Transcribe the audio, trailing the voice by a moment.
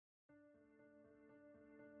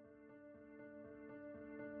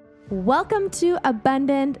Welcome to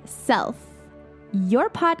Abundant Self, your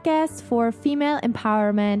podcast for female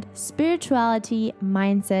empowerment, spirituality,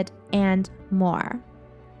 mindset, and more.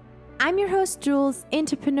 I'm your host, Jules,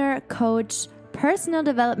 entrepreneur, coach, personal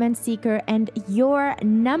development seeker, and your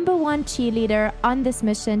number one cheerleader on this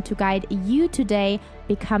mission to guide you today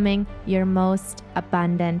becoming your most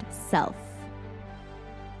abundant self.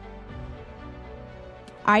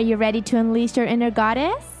 Are you ready to unleash your inner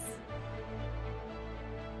goddess?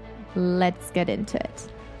 Let's get into it.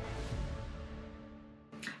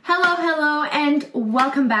 Hello, and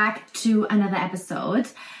welcome back to another episode.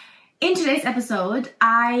 In today's episode,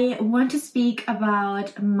 I want to speak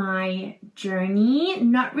about my journey.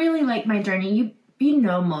 Not really like my journey. You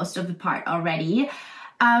know most of the part already.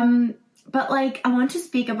 But I want to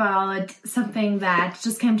speak about something that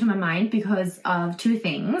just came to my mind because of two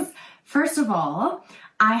things. First of all,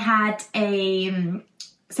 I had a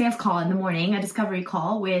sales call in the morning, a discovery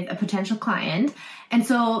call with a potential client. And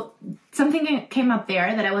so something came up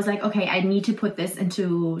there that I was like, okay, I need to put this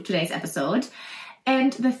into today's episode.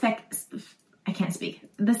 And the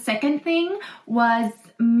second thing was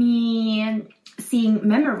me seeing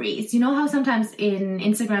memories. You know how sometimes in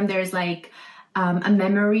Instagram there's a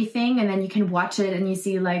memory thing, and then you can watch it and you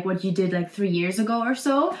see what you did 3 years ago or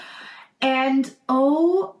so. And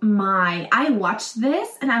oh my, I watched this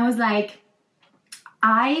and I was like,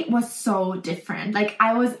 I was so different.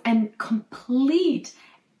 I was a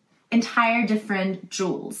entire different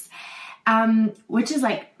Jules. Which is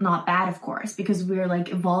not bad, of course, because we're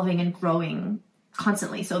evolving and growing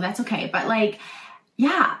constantly. So that's okay. But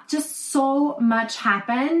just so much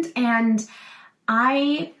happened. And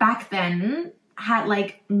I back then had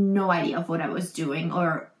no idea of what I was doing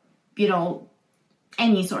or,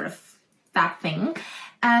 any sort of that thing.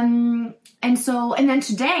 And then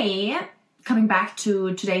today, coming back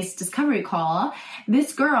to today's discovery call,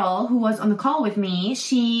 this girl who was on the call with me,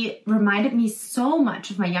 she reminded me so much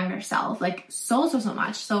of my younger self, so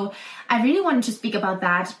much. So I really wanted to speak about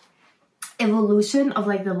that evolution of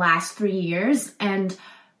the last 3 years and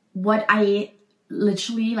what I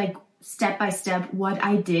literally step by step, what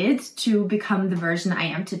I did to become the version I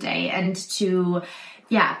am today and to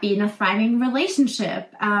be in a thriving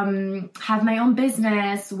relationship, have my own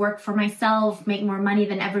business, work for myself, make more money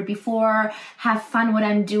than ever before, have fun what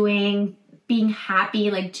I'm doing, being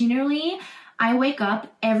happy. Generally, I wake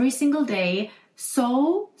up every single day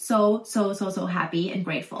so happy and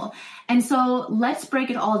grateful. And so let's break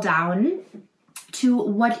it all down to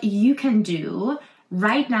what you can do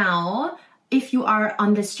right now if you are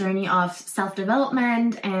on this journey of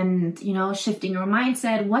self-development and, shifting your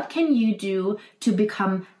mindset. What can you do to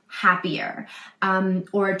become happier,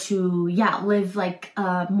 or to, live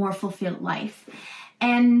a more fulfilled life?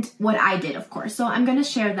 And what I did, of course. So I'm going to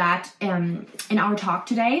share that in our talk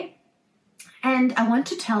today. And I want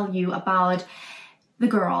to tell you about the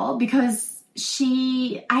girl because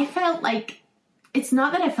I felt it's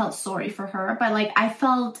not that I felt sorry for her, but I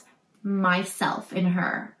felt myself in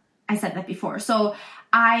her. I said that before. So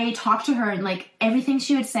I talked to her and everything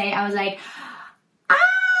she would say, I was like,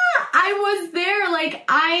 I was there.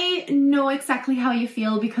 I know exactly how you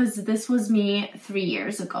feel because this was me 3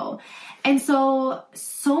 years ago. And so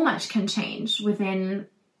much can change within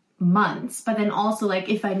months. But then also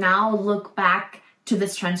if I now look back to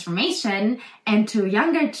this transformation and to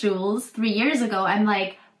younger Jules 3 years ago, I'm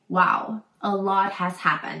like, wow, a lot has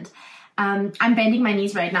happened. I'm bending my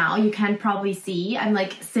knees right now. You can probably see I'm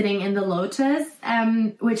sitting in the lotus,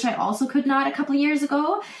 which I also could not a couple of years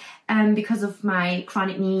ago because of my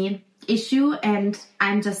chronic knee issue. And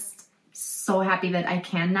I'm just so happy that I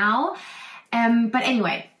can now. But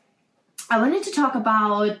anyway, I wanted to talk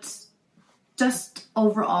about just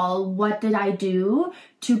overall, what did I do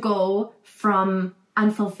to go from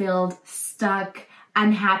unfulfilled, stuck,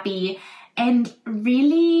 unhappy, and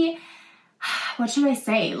really, what should I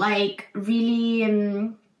say?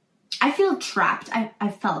 Really, I feel trapped. I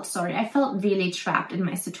felt really trapped in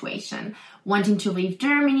my situation, wanting to leave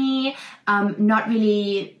Germany, not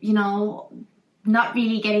really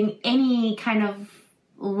getting any kind of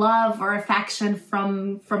love or affection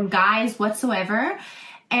from guys whatsoever.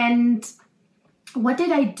 And what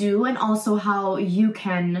did I do? And also how you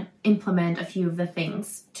can implement a few of the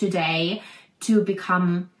things today to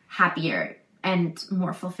become happier and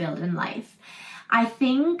more fulfilled in life. I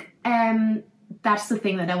think that's the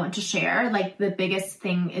thing that I want to share. The biggest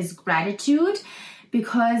thing is gratitude,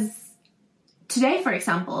 because today, for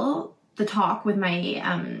example, the talk with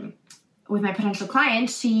my potential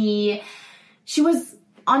client, she was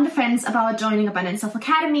on the fence about joining Abundant Self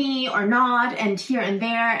Academy or not, and here and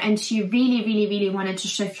there, and she really, really, really wanted to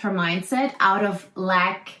shift her mindset out of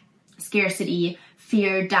lack scarcity,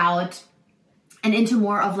 fear, doubt, and into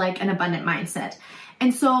more of like an abundant mindset.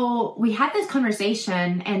 And so we had this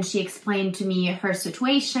conversation, and she explained to me her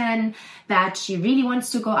situation, that she really wants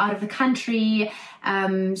to go out of the country.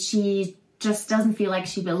 She just doesn't feel like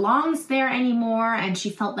she belongs there anymore. And she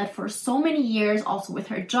felt that for so many years, also with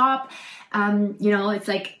her job, it's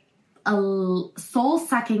like a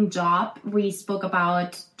soul-sucking job. We spoke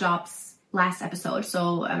about jobs last episode,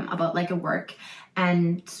 so about like a work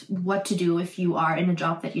and what to do if you are in a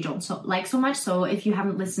job that you don't like so much. So if you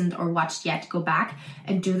haven't listened or watched yet, go back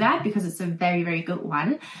and do that, because it's a very, very good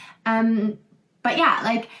one. But yeah,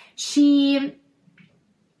 like she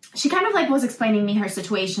kind of like was explaining me her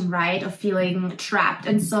situation, right, of feeling trapped.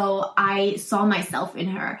 And so I saw myself in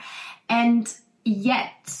her. And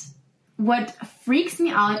yet what freaks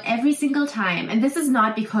me out every single time, and this is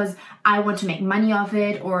not because I want to make money off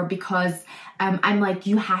it, or because I'm like,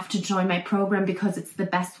 you have to join my program because it's the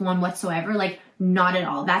best one whatsoever. Like, not at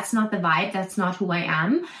all. That's not the vibe. That's not who I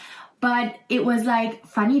am. But it was like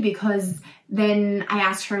funny, because then I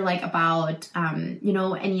asked her like about,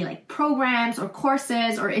 any like programs or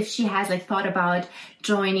courses, or if she has like thought about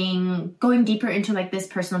going deeper into like this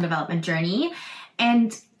personal development journey.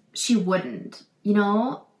 And she wouldn't,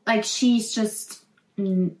 like she's just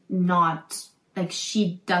not, like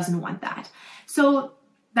she doesn't want that. So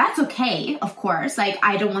that's okay, of course. Like,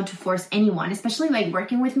 I don't want to force anyone, especially like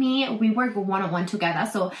working with me. We work one-on-one together.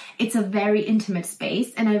 So it's a very intimate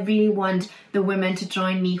space. And I really want the women to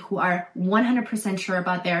join me who are 100% sure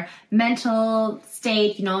about their mental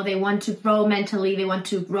state. They want to grow mentally. They want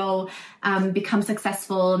to grow, become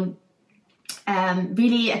successful,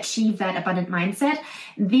 really achieve that abundant mindset.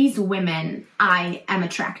 These women I am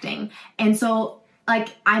attracting. And so like,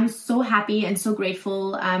 I'm so happy and so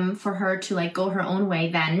grateful for her to like go her own way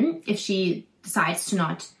then, if she decides to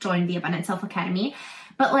not join the Abundant Self Academy.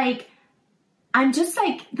 But like, I'm just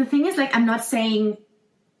like, the thing is like, I'm not saying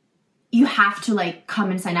you have to like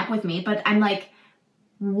come and sign up with me, but I'm like,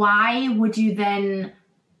 why would you then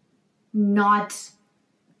not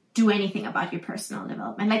do anything about your personal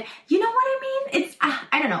development? Like, you know what I mean? It's,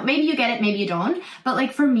 I don't know, maybe you get it, maybe you don't. But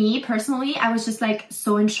like, for me personally, I was just like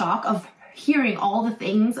so in shock of hearing all the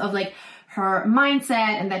things of like her mindset,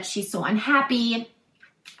 and that she's so unhappy,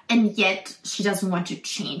 and yet she doesn't want to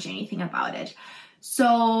change anything about it.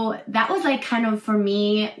 So that was like kind of for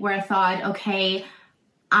me where I thought, okay,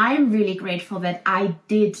 I'm really grateful that I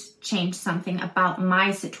did change something about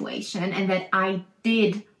my situation, and that I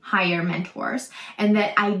did hire mentors, and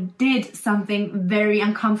that I did something very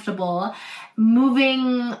uncomfortable,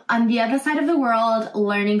 moving on the other side of the world,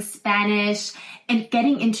 learning Spanish, and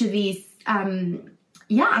getting into these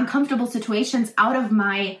uncomfortable situations, out of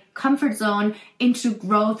my comfort zone into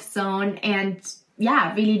growth zone, and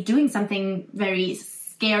really doing something very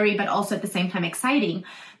scary, but also at the same time exciting,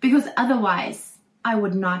 because otherwise I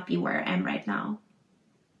would not be where I am right now.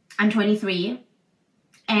 I'm 23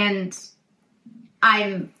 and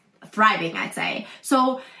I'm thriving, I'd say.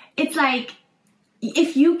 So it's like,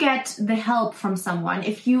 if you get the help from someone,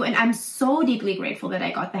 and I'm so deeply grateful that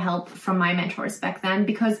I got the help from my mentors back then,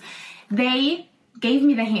 because they gave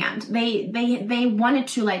me the hand. They wanted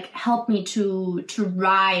to like help me to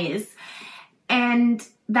rise. And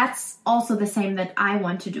that's also the same that I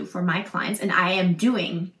want to do for my clients, and I am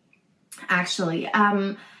doing actually.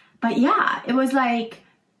 But yeah, it was like,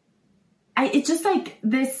 it's just like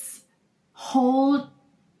this whole,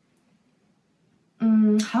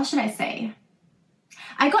 how should I say?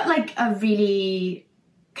 I got like a really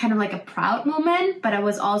kind of like a proud moment, but it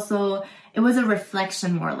was a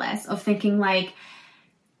reflection more or less of thinking like,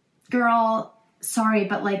 girl, sorry,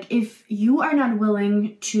 but like, if you are not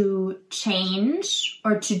willing to change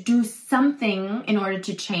or to do something in order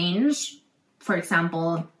to change, for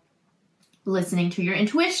example, listening to your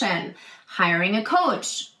intuition, hiring a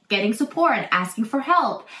coach, getting support, asking for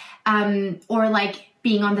help, or like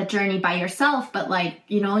being on the journey by yourself, but like,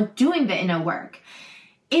 doing the inner work.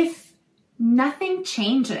 If nothing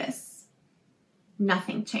changes,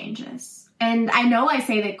 nothing changes. And I know I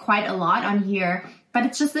say that quite a lot on here, but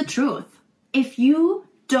it's just the truth. If you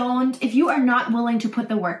are not willing to put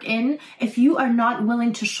the work in, if you are not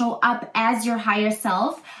willing to show up as your higher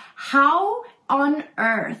self, how on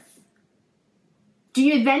earth do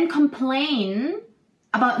you then complain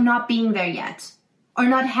about not being there yet, or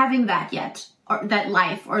not having that yet, or that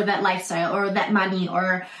life, or that lifestyle, or that money,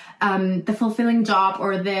 or the fulfilling job,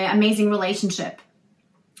 or the amazing relationship,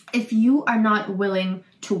 if you are not willing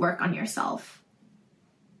to work on yourself?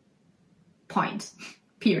 Point.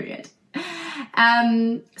 Period.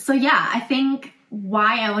 So yeah, I think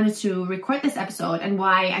why I wanted to record this episode and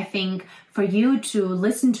why I think for you to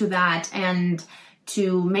listen to that and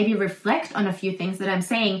to maybe reflect on a few things that I'm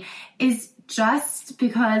saying is just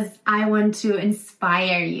because I want to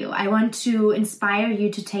inspire you. I want to inspire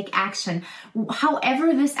you to take action.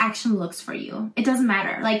 However this action looks for you. It doesn't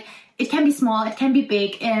matter. Like, it can be small, it can be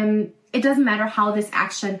big. It doesn't matter how this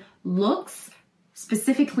action looks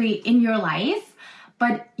specifically in your life,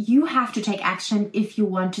 but you have to take action if you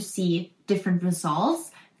want to see different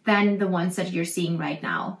results than the ones that you're seeing right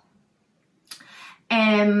now.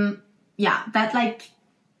 Yeah, that like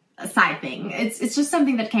a side thing. It's just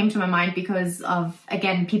something that came to my mind because of,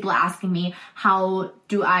 again, people asking me, how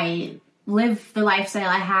do I live the lifestyle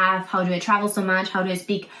I have? How do I travel so much? How do I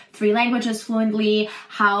speak 3 languages fluently?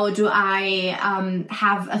 How do I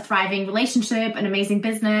have a thriving relationship, an amazing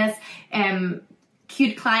business,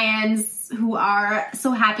 cute clients who are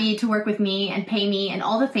so happy to work with me and pay me and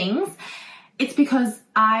all the things? It's because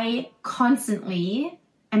I constantly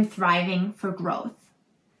am thriving for growth.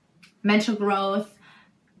 Mental growth,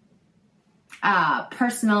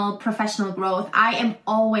 personal, professional growth. I am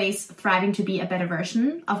always thriving to be a better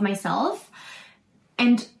version of myself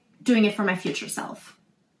and doing it for my future self.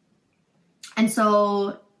 And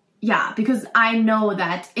so, yeah, because I know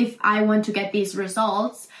that if I want to get these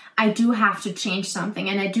results, I do have to change something,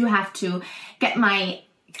 and I do have to get my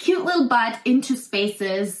cute little butt into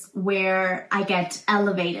spaces where I get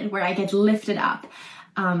elevated, where I get lifted up.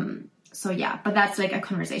 So yeah, but that's like a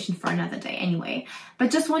conversation for another day anyway.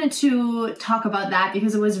 But just wanted to talk about that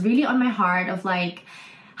because it was really on my heart of like,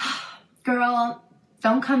 girl,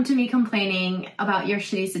 don't come to me complaining about your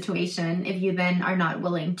shitty situation if you then are not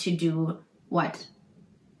willing to do what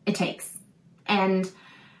it takes. And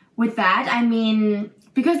with that, I mean,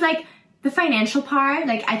 because like the financial part,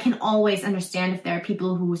 like I can always understand if there are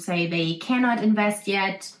people who say they cannot invest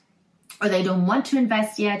yet, or they don't want to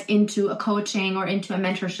invest yet into a coaching or into a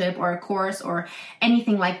mentorship or a course or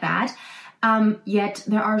anything like that. Yet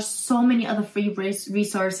there are so many other free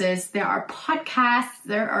resources. There are podcasts,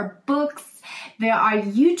 there are books, there are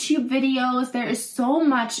YouTube videos. There is so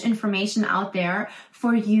much information out there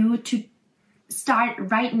for you to start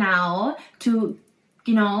right now to,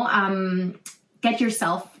 get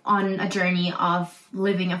yourself on a journey of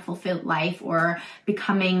living a fulfilled life or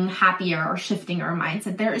becoming happier or shifting your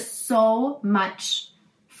mindset. There is so much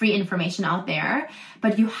free information out there,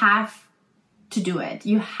 but you have to do it.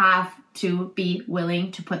 You have to be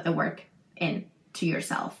willing to put the work into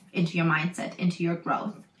yourself, into your mindset, into your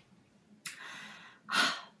growth.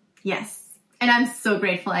 Yes. And I'm so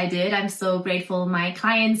grateful I did. I'm so grateful my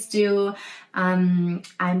clients do. I'm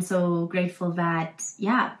so grateful that,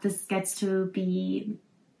 this gets to be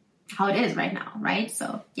how it is right now, right?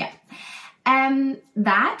 So, yeah.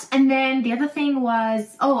 That. And then the other thing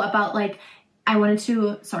was, about like,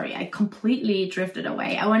 I completely drifted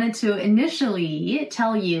away. I wanted to initially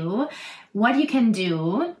tell you what you can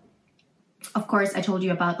do. Of course, I told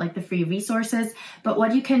you about like the free resources, but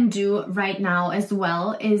what you can do right now as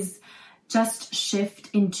well is just shift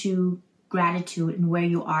into gratitude and where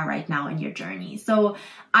you are right now in your journey. So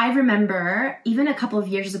I remember even a couple of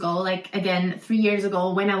years ago, like again, 3 years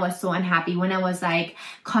ago, when I was so unhappy, when I was like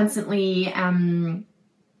constantly,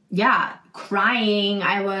 crying.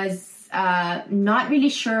 I was not really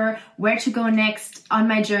sure where to go next on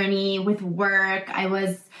my journey with work. I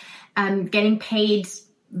was getting paid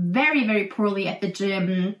very, very poorly at the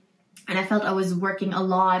gym, and I felt I was working a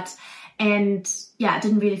lot. And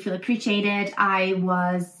didn't really feel appreciated. I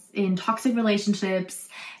was in toxic relationships,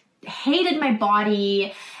 hated my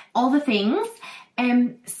body, all the things.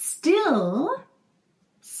 And still,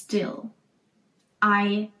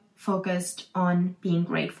 I focused on being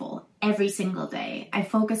grateful every single day. I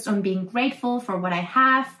focused on being grateful for what I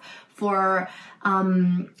have, for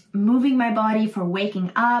moving my body, for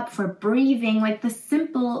waking up, for breathing, like the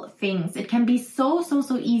simple things. It can be so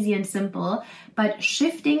easy and simple, but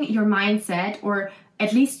shifting your mindset or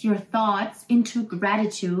at least your thoughts into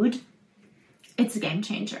gratitude, it's a game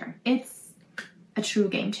changer. It's a true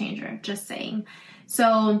game changer, just saying.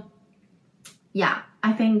 So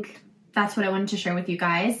I think that's what I wanted to share with you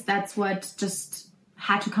guys. That's what just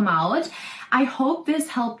had to come out. I hope this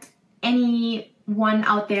helped anyone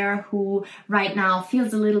out there who right now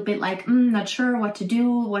feels a little bit like, not sure what to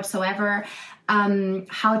do whatsoever,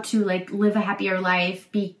 how to like live a happier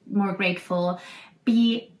life, be more grateful,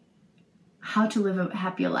 how to live a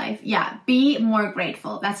happier life. Be more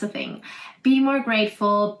grateful. That's the thing. Be more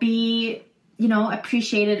grateful, be,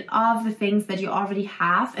 appreciated of the things that you already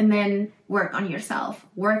have, and then work on yourself,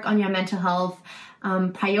 work on your mental health,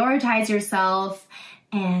 prioritize yourself.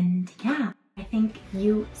 And I Thank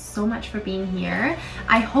you so much for being here.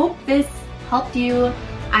 I hope this helped you.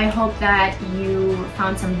 I hope that you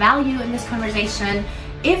found some value in this conversation.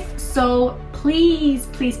 If so, please,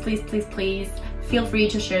 please, please, please, please feel free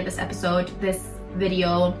to share this episode, this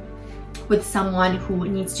video with someone who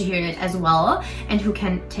needs to hear it as well and who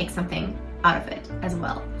can take something out of it as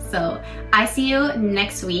well. So I see you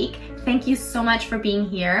next week. Thank you so much for being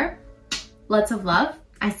here. Lots of love.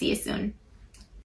 I see you soon.